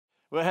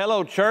Well,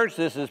 hello, church.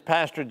 This is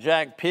Pastor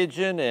Jack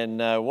Pigeon,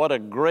 and what a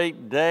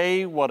great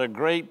day, what a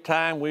great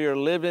time we are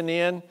living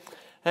in.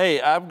 Hey,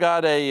 I've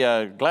got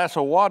a glass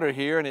of water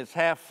here, and it's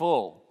half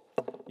full.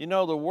 You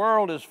know, the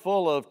world is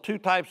full of two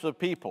types of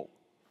people.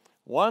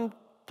 One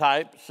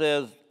type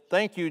says,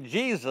 "Thank you,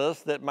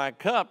 Jesus, that my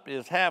cup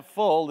is half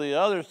full." The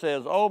other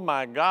says, "Oh,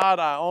 my God,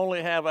 I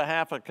only have a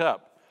half a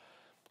cup."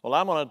 Well,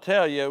 I'm going to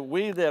tell you,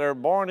 we that are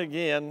born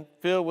again,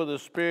 filled with the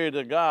Spirit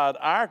of God,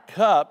 our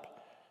cup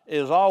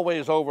is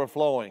always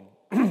overflowing.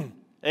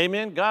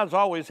 Amen. God's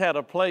always had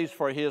a place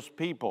for his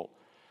people.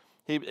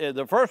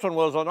 The first one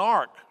was an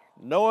ark.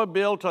 Noah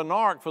built an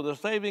ark for the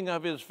saving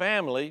of his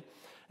family.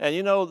 And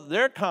you know,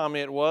 their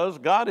comment was,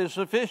 God is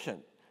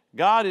sufficient.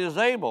 God is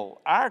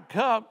able. Our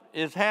cup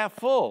is half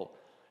full.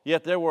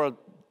 Yet there were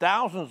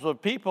thousands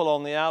of people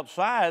on the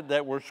outside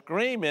that were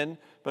screaming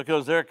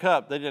because their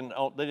cup, they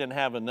didn't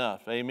have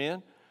enough.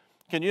 Amen.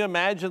 Can you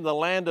imagine the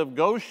land of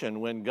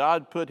Goshen when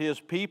God put his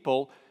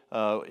people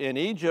in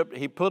Egypt?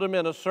 He put them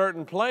in a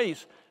certain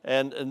place,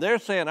 and they're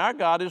saying, our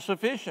God is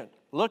sufficient.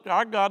 Look,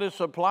 our God is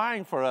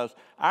supplying for us.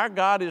 Our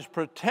God is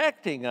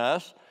protecting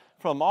us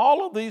from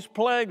all of these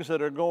plagues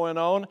that are going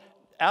on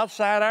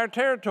outside our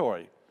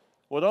territory.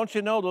 Well, don't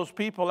you know those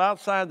people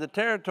outside the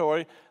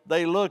territory,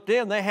 they looked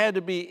in, they had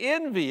to be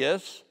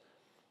envious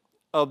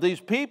of these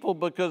people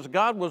because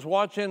God was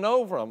watching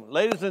over them.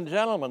 Ladies and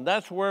gentlemen,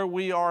 that's where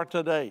we are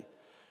today.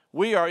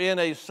 We are in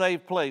a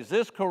safe place.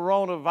 This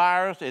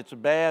coronavirus, it's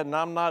bad, and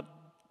I'm not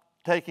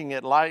taking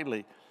it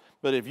lightly.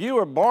 But if you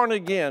are born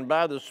again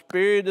by the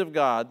Spirit of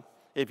God,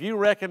 if you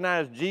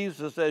recognize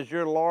Jesus as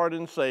your Lord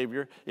and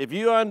Savior, if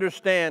you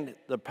understand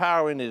the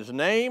power in his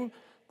name,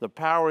 the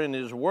power in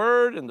his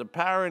word, and the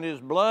power in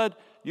his blood,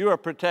 you are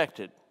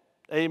protected.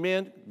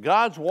 Amen.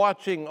 God's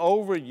watching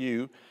over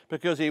you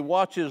because he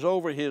watches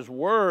over his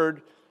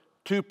word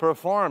to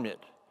perform it.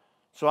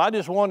 So I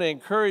just want to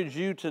encourage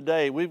you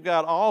today. We've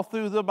got all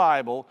through the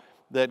Bible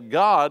that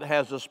God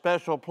has a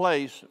special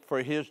place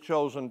for his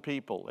chosen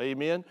people.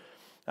 Amen.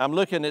 I'm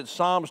looking at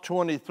Psalms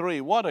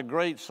 23. What a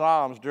great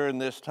Psalms during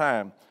this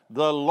time.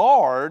 The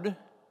Lord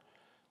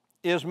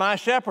is my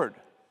shepherd.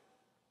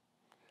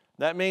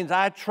 That means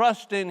I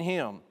trust in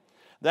him.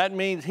 That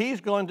means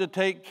he's going to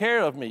take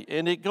care of me.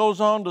 And it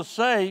goes on to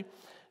say,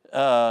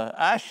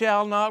 I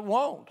shall not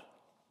want.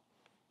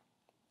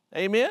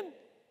 Amen.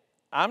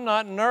 I'm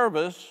not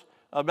nervous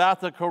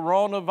about the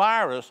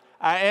coronavirus.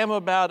 I am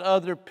about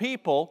other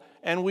people,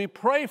 and we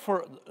pray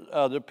for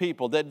other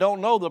people that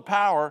don't know the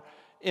power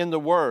in the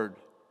Word.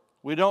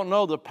 We don't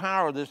know the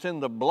power that's in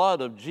the blood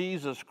of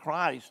Jesus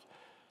Christ.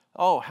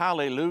 Oh,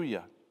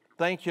 hallelujah.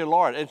 Thank you,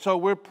 Lord. And so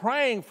we're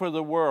praying for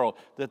the world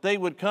that they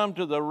would come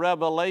to the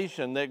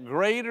revelation that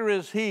greater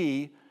is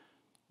he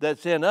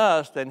that's in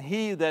us than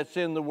he that's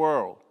in the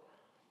world.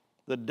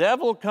 The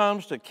devil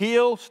comes to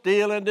kill,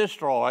 steal, and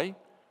destroy.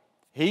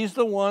 He's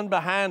the one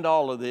behind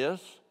all of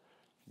this.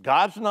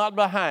 God's not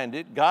behind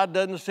it. God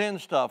doesn't send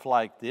stuff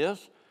like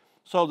this.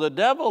 So the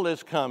devil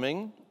is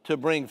coming to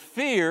bring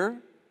fear,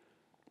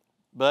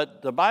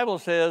 but the Bible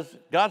says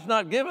God's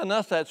not given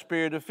us that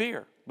spirit of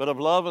fear, but of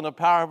love and of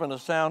power and a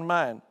sound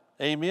mind.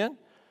 Amen?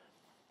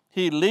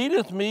 He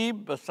leadeth me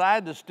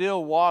beside the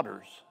still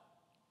waters.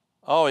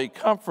 Oh, he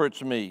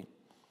comforts me.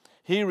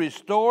 He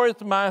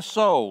restoreth my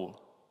soul.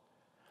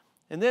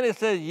 And then it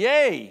says,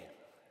 yea.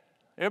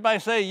 Everybody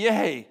say,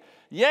 yea.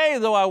 Yea,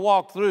 though I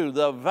walk through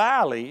the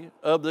valley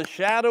of the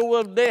shadow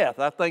of death.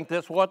 I think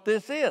that's what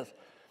this is.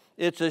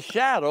 It's a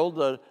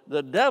shadow.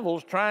 The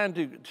devil's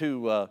trying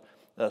to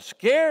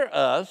scare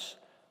us,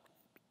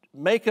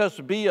 make us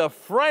be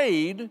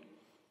afraid,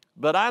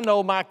 but I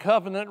know my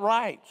covenant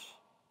rights.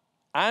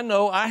 I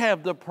know I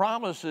have the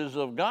promises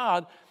of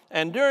God,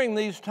 and during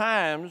these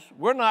times,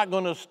 we're not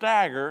going to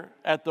stagger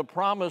at the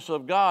promise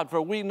of God,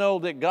 for we know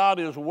that God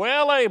is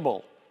well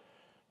able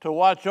to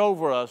watch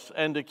over us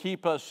and to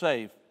keep us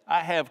safe. I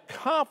have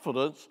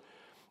confidence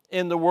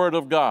in the Word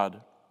of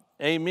God.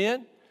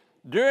 Amen?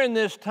 During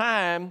this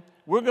time,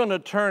 we're going to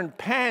turn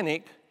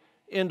panic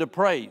into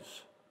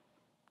praise.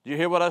 Do you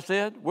hear what I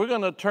said? We're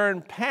going to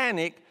turn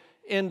panic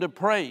into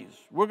praise.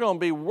 We're going to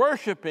be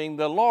worshiping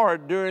the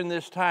Lord during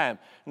this time.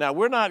 Now,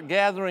 we're not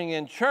gathering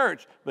in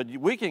church, but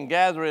we can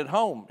gather at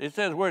home. It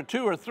says where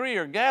 2 or 3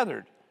 are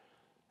gathered.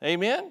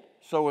 Amen?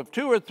 So if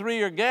 2 or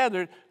 3 are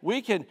gathered,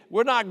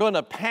 we're not going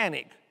to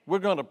panic. We're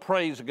going to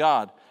praise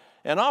God.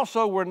 And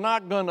also, we're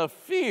not going to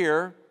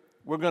fear.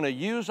 We're going to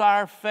use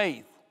our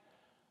faith.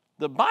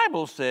 The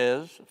Bible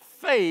says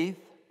faith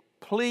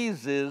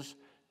pleases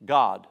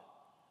God.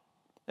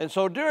 And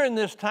so during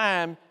this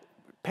time,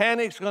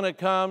 panic's going to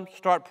come,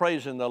 start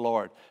praising the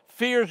Lord.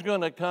 Fear's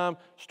going to come,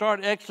 start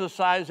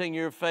exercising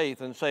your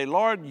faith and say,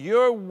 Lord,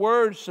 your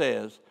word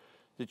says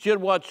that you'd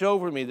watch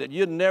over me, that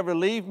you'd never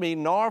leave me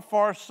nor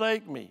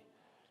forsake me.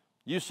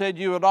 You said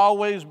you would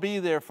always be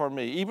there for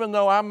me. Even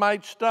though I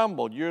might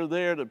stumble, you're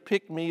there to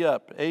pick me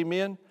up.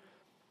 Amen?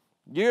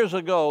 Years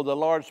ago, the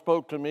Lord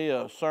spoke to me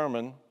a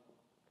sermon,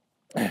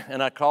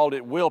 and I called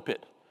it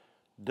Wilpit.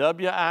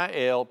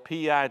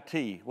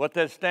 W-I-L-P-I-T. What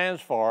that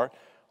stands for,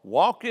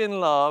 walk in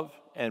love,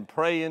 and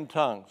pray in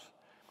tongues.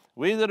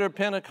 We that are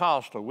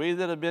Pentecostal, we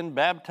that have been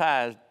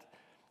baptized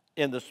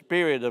in the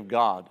Spirit of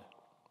God,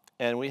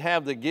 and we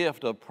have the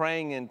gift of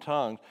praying in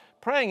tongues.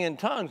 Praying in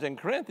tongues, in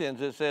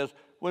Corinthians it says,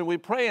 when we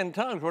pray in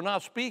tongues, we're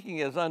not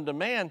speaking as unto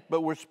man,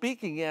 but we're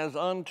speaking as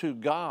unto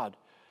God.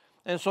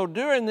 And so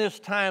during this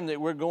time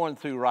that we're going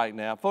through right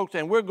now, folks,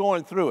 and we're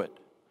going through it,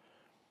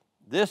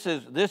 this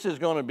is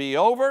going to be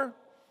over.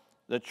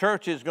 The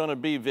church is going to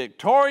be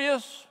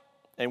victorious,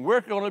 and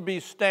we're going to be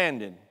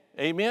standing.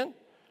 Amen?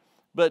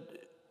 But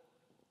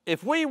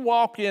if we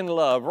walk in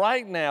love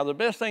right now, the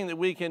best thing that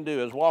we can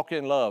do is walk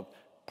in love,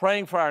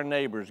 praying for our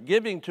neighbors,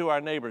 giving to our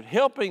neighbors,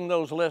 helping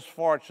those less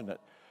fortunate,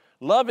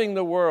 loving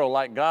the world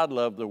like God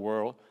loved the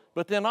world,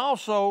 but then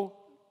also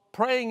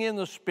praying in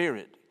the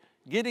Spirit,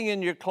 getting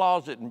in your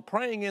closet and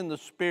praying in the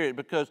Spirit,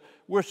 because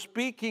we're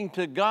speaking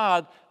to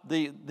God,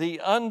 the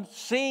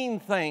unseen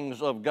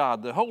things of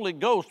God, the Holy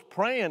Ghost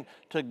praying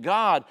to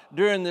God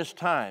during this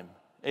time.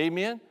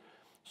 Amen?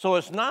 So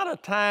it's not a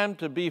time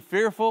to be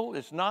fearful.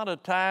 It's not a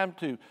time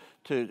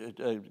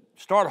to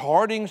start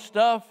hoarding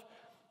stuff.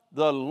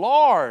 The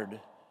Lord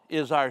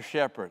is our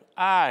shepherd.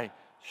 I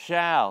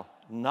shall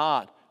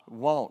not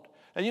want.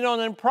 And you know,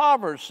 then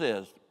Proverbs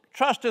says,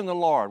 trust in the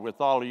Lord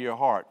with all of your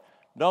heart.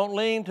 Don't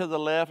lean to the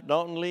left.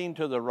 Don't lean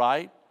to the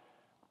right.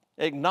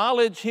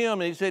 Acknowledge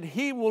Him. And He said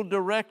He will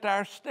direct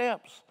our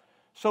steps.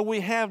 So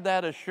we have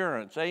that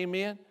assurance.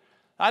 Amen?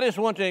 I just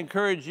want to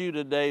encourage you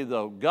today,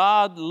 though.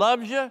 God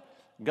loves you.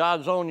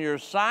 God's on your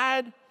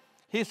side.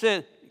 He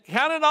said,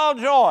 count it all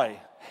joy.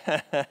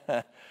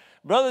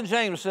 Brother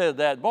James said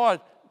that. Boy,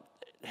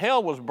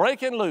 hell was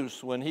breaking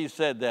loose when he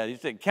said that. He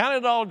said, count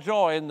it all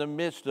joy in the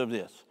midst of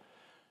this.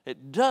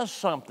 It does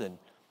something.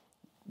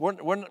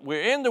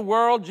 We're in the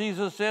world,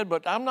 Jesus said,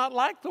 but I'm not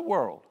like the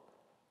world.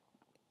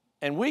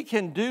 And we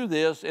can do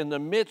this in the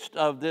midst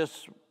of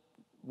this,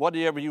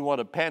 whatever you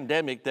want, a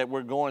pandemic that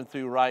we're going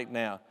through right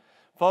now.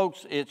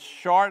 Folks, it's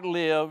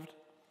short-lived.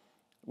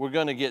 We're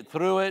going to get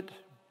through it,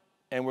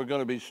 and we're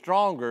going to be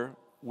stronger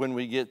when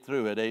we get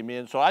through it.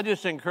 Amen. So I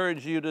just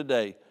encourage you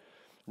today,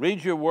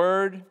 read your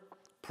word,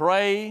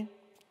 pray,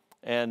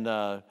 and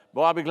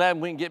boy, I'll be glad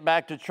when we can get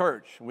back to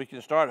church. We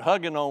can start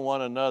hugging on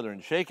one another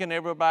and shaking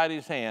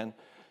everybody's hand,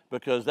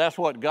 because that's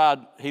what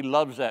God, He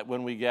loves that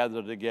when we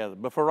gather together.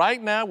 But for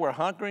right now, we're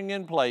hunkering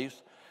in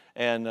place,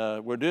 and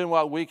we're doing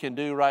what we can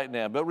do right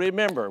now. But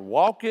remember,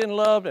 walk in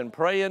love and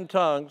pray in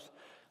tongues.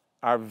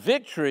 Our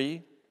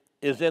victory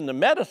is in the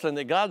medicine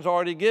that God's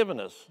already given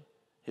us.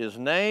 His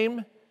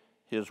name,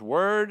 His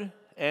word,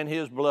 and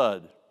His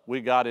blood.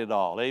 We got it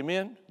all.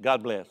 Amen?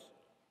 God bless.